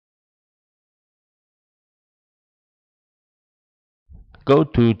Go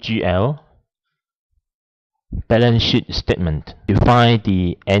to GL, balance sheet statement. Define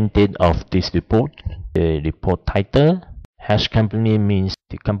the end date of this report. The report title. Hash company means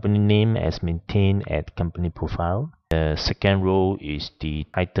the company name as maintained at company profile. The second row is the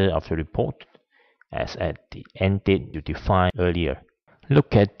title of the report as at the end date you defined earlier.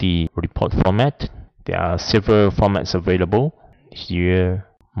 Look at the report format. There are several formats available. Year,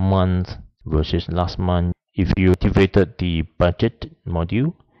 month versus last month. If you activated the budget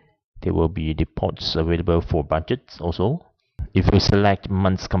module, there will be reports available for budgets also. If you select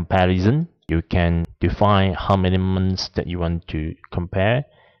months comparison, you can define how many months that you want to compare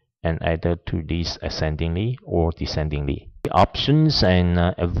and either to this ascendingly or descendingly. The options and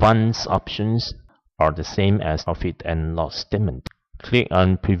advanced options are the same as profit and loss statement. Click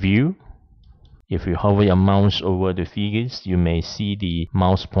on preview. If you hover your mouse over the figures, you may see the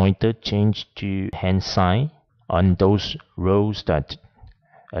mouse pointer change to hand sign on those rows that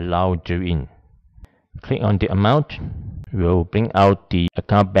allow drill in. Click on the amount. Will bring out the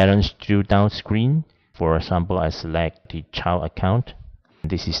account balance drill down screen. For example, I select the child account.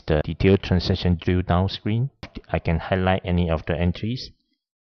 This is the detailed transaction drill down screen. I can highlight any of the entries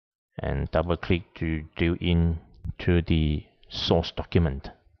and double click to drill in to the source document.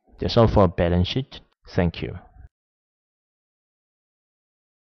 That's all for balance sheet. Thank you.